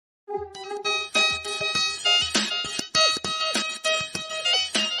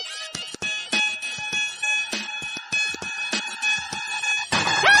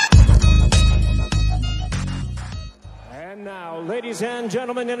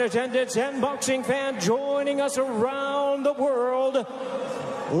gentlemen in attendance and boxing fans joining us around the world,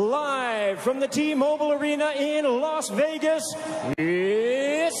 live from the T-Mobile Arena in Las Vegas,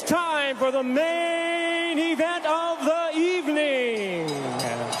 it's time for the main event of the evening.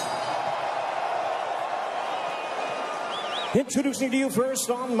 Introducing to you first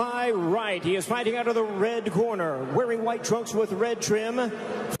on my right, he is fighting out of the red corner, wearing white trunks with red trim,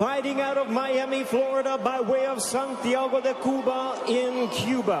 fighting out of Miami, Florida by way of Santiago de Cuba in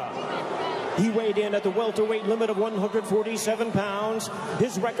Cuba. He weighed in at the welterweight limit of 147 pounds.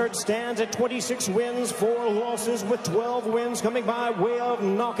 His record stands at 26 wins, 4 losses, with 12 wins coming by way of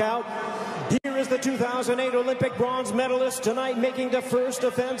knockout. Here is the 2008 Olympic bronze medalist, tonight making the first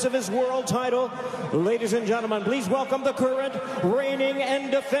defense of his world title. Ladies and gentlemen, please welcome the current, reigning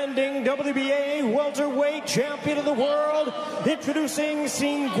and defending WBA welterweight champion of the world, introducing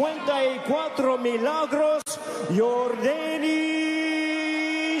 54 Milagros, Yordenis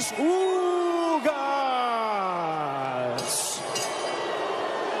Ugas.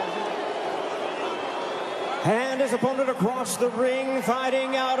 And his opponent across the ring,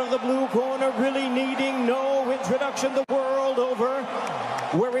 fighting out of the blue corner, really needing no introduction the world over,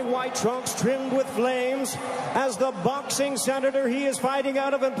 wearing white trunks trimmed with flames. As the boxing senator, he is fighting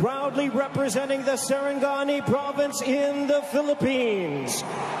out of and proudly representing the Sarangani province in the Philippines.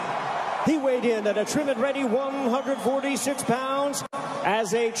 He weighed in at a trim and ready 146 pounds.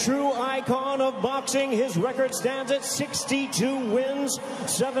 As a true icon of boxing, his record stands at 62 wins,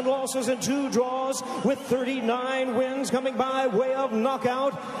 7 losses and 2 draws, with 39 wins coming by way of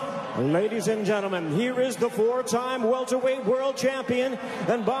knockout. Ladies and gentlemen, here is the 4-time welterweight world champion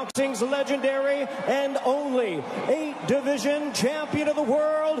and boxing's legendary and only 8-division champion of the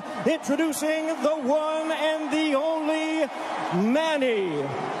world, introducing the one and the only Manny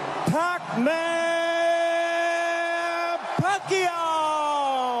Pacquiao.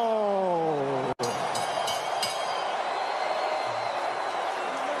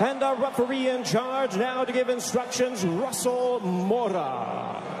 And our referee in charge now to give instructions, Russell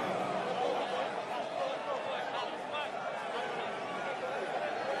Mora.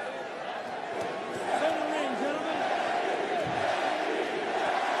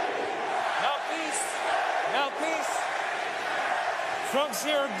 Now peace. Trunks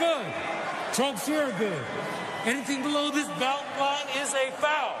here are good. Trunks here are good. Anything below this belt line is a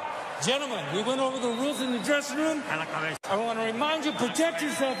foul. Gentlemen, we went over the rules in the dressing room. I want to remind you, protect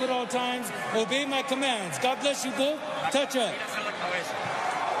yourself at all times. Obey my commands. God bless you both. Touch up.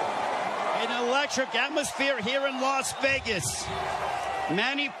 An electric atmosphere here in Las Vegas.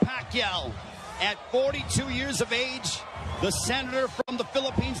 Manny Pacquiao, at 42 years of age, the senator from the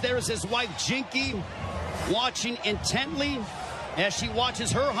Philippines. There is his wife, Jinky, watching intently as she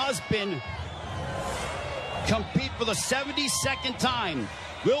watches her husband compete for the 72nd time.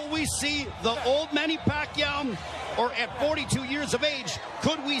 Will we see the old Manny Pacquiao, or at 42 years of age,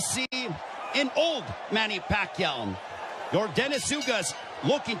 could we see an old Manny Pacquiao? Yordenis Ugas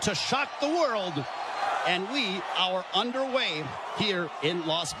looking to shock the world, and we are underway here in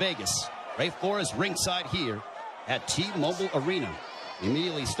Las Vegas. Ray Flores ringside here at T-Mobile Arena.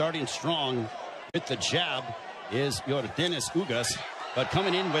 Immediately starting strong with the jab is Yordenis Ugas, but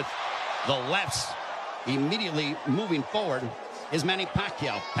coming in with the lefts, immediately moving forward is Manny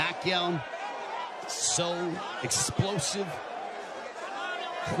Pacquiao. Pacquiao, so explosive,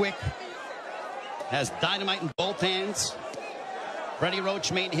 quick, has dynamite in both hands. Freddie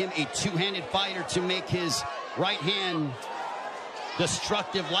Roach made him a two-handed fighter to make his right hand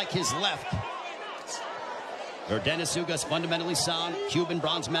destructive like his left. Yordenis Ugas, fundamentally sound, Cuban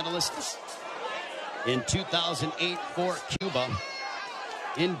bronze medalist in 2008 for Cuba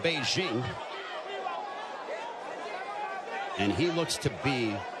in Beijing. And he looks to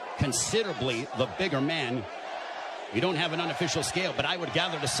be considerably the bigger man. We don't have an unofficial scale, but I would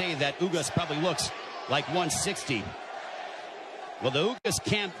gather to say that Ugas probably looks like 160. Well, the Ugas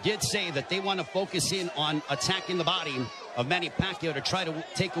camp did say that they want to focus in on attacking the body of Manny Pacquiao to try to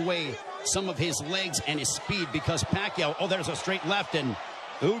take away some of his legs and his speed, because Pacquiao, oh, there's a straight left, and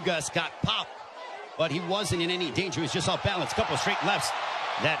Ugas got popped, but he wasn't in any danger. He was just off balance. A couple of straight lefts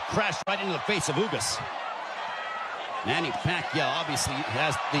that crashed right into the face of Ugas. Manny Pacquiao obviously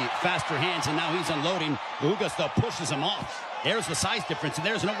has the faster hands, and now he's unloading. Ugas, though, pushes him off. There's the size difference, and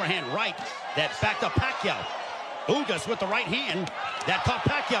there's an overhand right that backed up Pacquiao. Ugas with the right hand that caught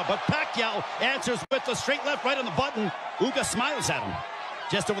Pacquiao, but Pacquiao answers with the straight left right on the button. Ugas smiles at him.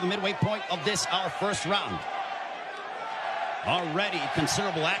 Just over the midway point of this, our first round. Already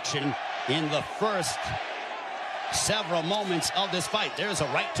considerable action in the first several moments of this fight. There's a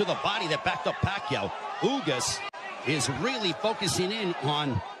right to the body that backed up Pacquiao. Ugas is really focusing in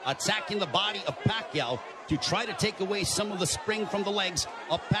on attacking the body of Pacquiao to try to take away some of the spring from the legs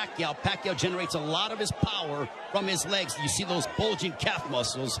of Pacquiao. Pacquiao generates a lot of his power from his legs. You see those bulging calf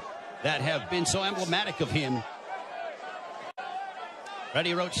muscles that have been so emblematic of him.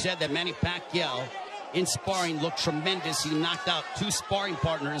 Freddie Roach said that Manny Pacquiao in sparring looked tremendous. He knocked out 2 sparring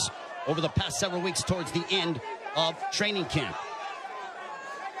partners over the past several weeks towards the end of training camp.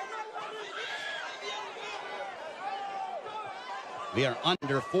 We are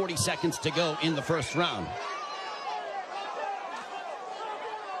under 40 seconds to go in the first round.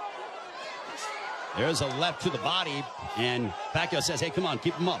 There's a left to the body, and Pacquiao says, hey, come on,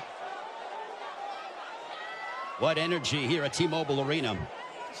 keep him up. What energy here at T-Mobile Arena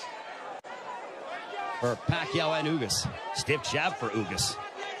for Pacquiao and Ugas. Stiff jab for Ugas.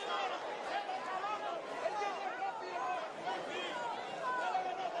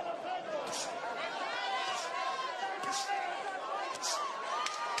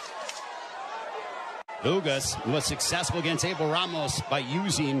 Ugas was successful against Abel Ramos by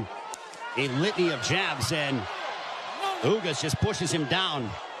using a litany of jabs, and Ugas just pushes him down.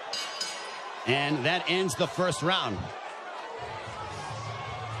 And that ends the first round.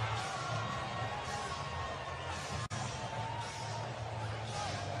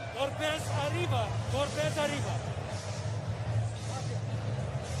 Torpes arriba, Torpes arriba.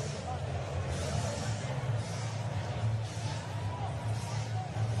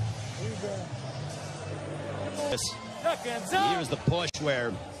 Here's the push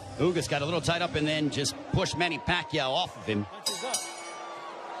where Ugas got a little tied up and then just pushed Manny Pacquiao off of him.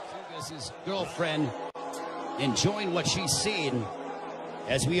 Ugas' girlfriend enjoying what she's seen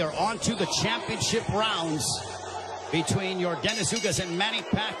as we are on to the championship rounds between Yordenis Ugas and Manny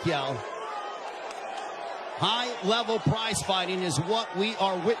Pacquiao. High-level prize fighting is what we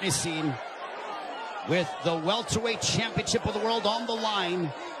are witnessing with the welterweight championship of the world on the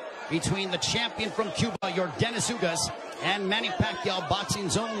line between the champion from Cuba, Yordenis Ugas, and Manny Pacquiao,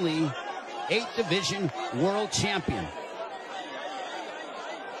 boxing's only 8th division world champion.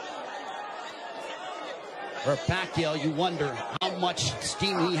 For Pacquiao, you wonder how much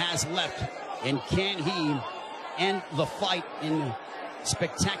steam he has left, and can he end the fight in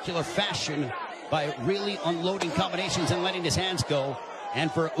spectacular fashion by really unloading combinations and letting his hands go.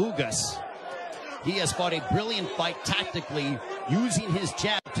 And for Ugas, he has fought a brilliant fight tactically, using his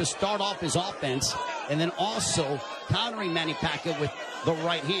jab to start off his offense, and then also countering Manny Pacquiao with the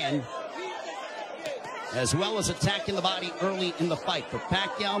right hand, as well as attacking the body early in the fight. For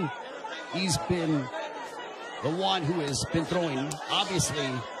Pacquiao, he's been the one who has been throwing, obviously,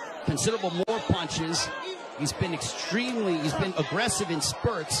 considerable more punches. He's been aggressive in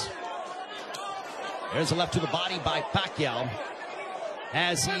spurts. There's a left to the body by Pacquiao.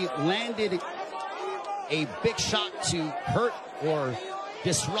 Has he landed a big shot to hurt or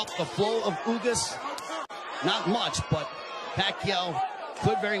disrupt the flow of Ugas? Not much, but Pacquiao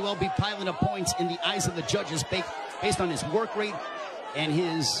could very well be piling up points in the eyes of the judges based on his work rate and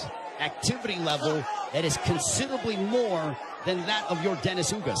his activity level that is considerably more than that of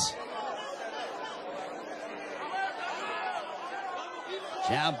Yordenis Ugas.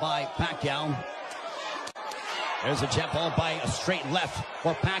 Jab by Pacquiao. There's a jab followed by a straight left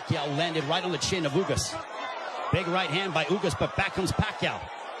for Pacquiao, landed right on the chin of Ugas. Big right hand by Ugas, but back comes Pacquiao.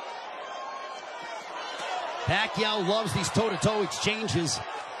 Pacquiao loves these toe-to-toe exchanges.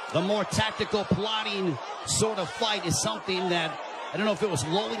 The more tactical, plotting sort of fight is something that, I don't know if it was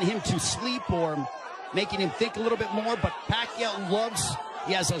lulling him to sleep or making him think a little bit more, but Pacquiao loves,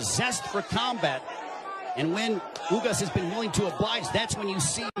 he has a zest for combat. And when Ugas has been willing to oblige, that's when you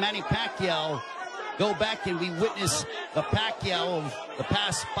see Manny Pacquiao go back, and we witness the Pacquiao of the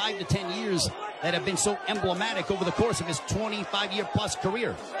past 5 to 10 years that have been so emblematic over the course of his 25-year-plus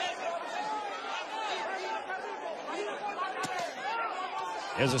career.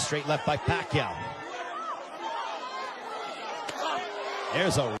 There's a straight left by Pacquiao.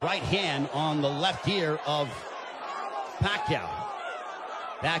 There's a right hand on the left ear of Pacquiao.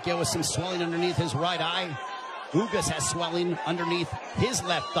 Pacquiao with some swelling underneath his right eye. Ugas has swelling underneath his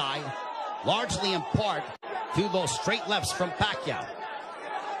left eye, largely in part to those straight lefts from Pacquiao.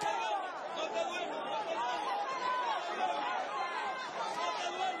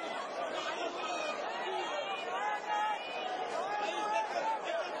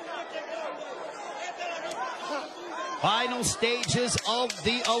 Final stages of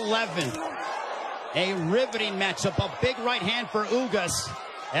the 11th. A riveting matchup, a big right hand for Ugas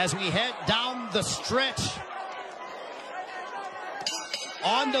as we head down the stretch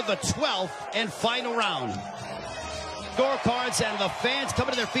onto the 12th and final round. Scorecards and the fans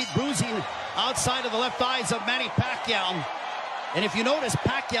coming to their feet, bruising outside of the left eyes of Manny Pacquiao. And if you notice,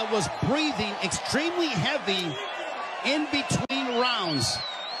 Pacquiao was breathing extremely heavy in between rounds.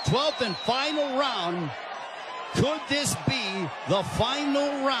 12th and final round. Could this be the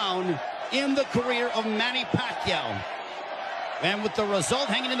final round in the career of Manny Pacquiao? And with the result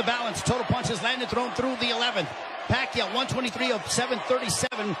hanging in the balance, total punches landed thrown through the 11th. Pacquiao 123 of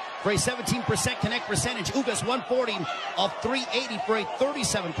 737 for a 17% connect percentage. Ugas 140 of 380 for a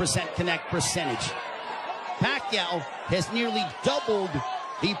 37% connect percentage. Pacquiao has nearly doubled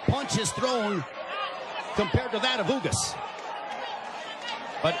the punches thrown compared to that of Ugas.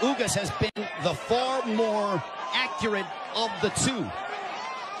 But Ugas has been the far more accurate of the two.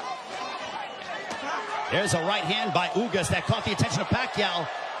 There's a right hand by Ugas that caught the attention of Pacquiao.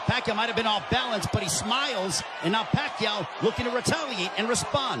 Pacquiao might have been off balance, but he smiles, and now Pacquiao looking to retaliate and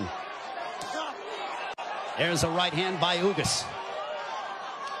respond. There's a right hand by Ugas.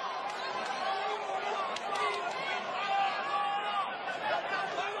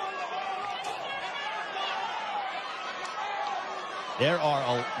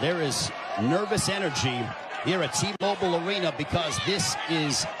 There is nervous energy here at T-Mobile Arena because this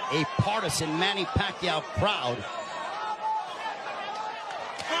is a partisan Manny Pacquiao crowd.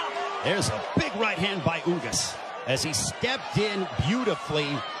 There's a big right hand by Ugas as he stepped in beautifully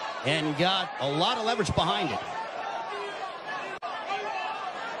and got a lot of leverage behind it.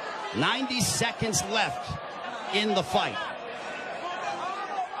 90 seconds left in the fight.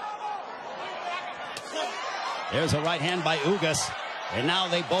 There's a right hand by Ugas. And now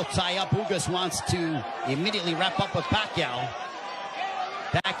they both tie up. Ugas wants to immediately wrap up with Pacquiao.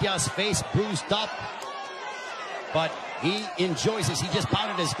 Pacquiao's face bruised up, but he enjoys this. He just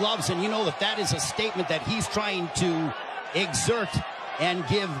pounded his gloves, and you know that is a statement that he's trying to exert and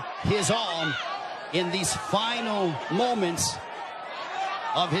give his all in these final moments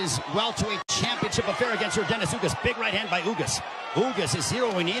of his welterweight championship affair against Dennis Ugas. Big right hand by Ugas. Ugas is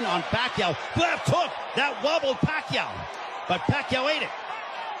zeroing in on Pacquiao. Left hook that wobbled Pacquiao, but Pacquiao ate it.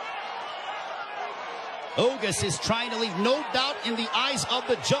 Ugas is trying to leave no doubt in the eyes of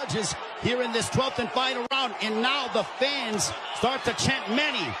the judges here in this 12th and final round. And now the fans start to chant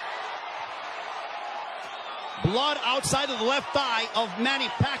Manny. Blood outside of the left thigh of Manny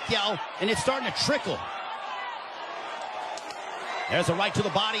Pacquiao, and it's starting to trickle. There's a right to the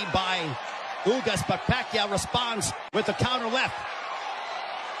body by Ugas, but Pacquiao responds with a counter left.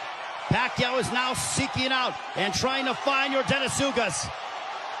 Pacquiao is now seeking out and trying to find Dennis Ugas.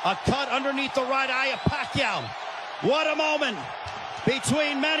 A cut underneath the right eye of Pacquiao. What a moment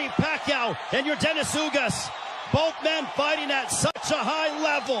between Manny Pacquiao and Dennis Ugas. Both men fighting at such a high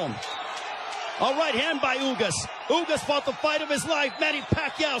level. A right hand by Ugas. Ugas fought the fight of his life. Manny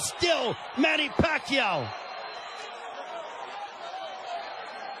Pacquiao still Manny Pacquiao.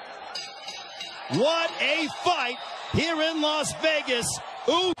 What a fight here in Las Vegas.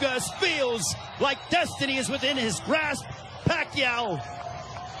 Ugas feels like destiny is within his grasp. Pacquiao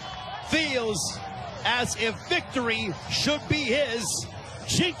feels as if victory should be his.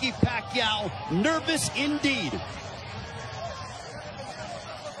 Chinky Pacquiao, nervous indeed.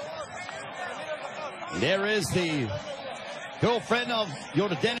 There is the girlfriend of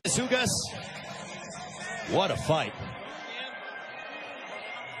Dennis Ugas. What a fight.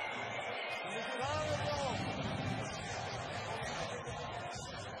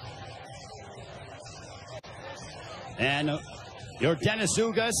 And Dennis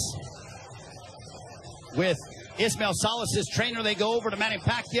Ugas with Ismael Salas' trainer. They go over to Manny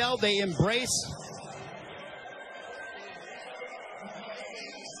Pacquiao. They embrace.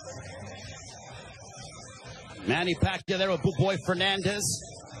 Manny Pacquiao there with Boy Fernandez.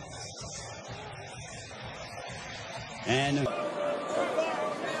 And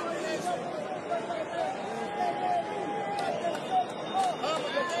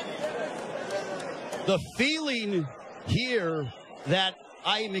the feeling here that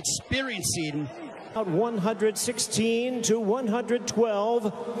I am experiencing. 116 to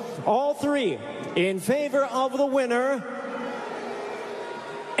 112, all three in favor of the winner,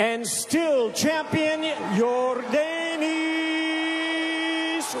 and still champion Yordenis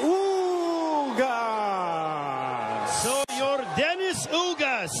Ugas. So Yordenis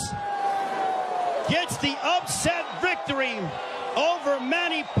Ugas gets the upset victory over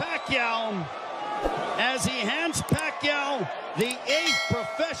Manny Pacquiao as he hands Pacquiao the 8th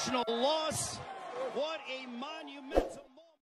professional loss. What a monumental...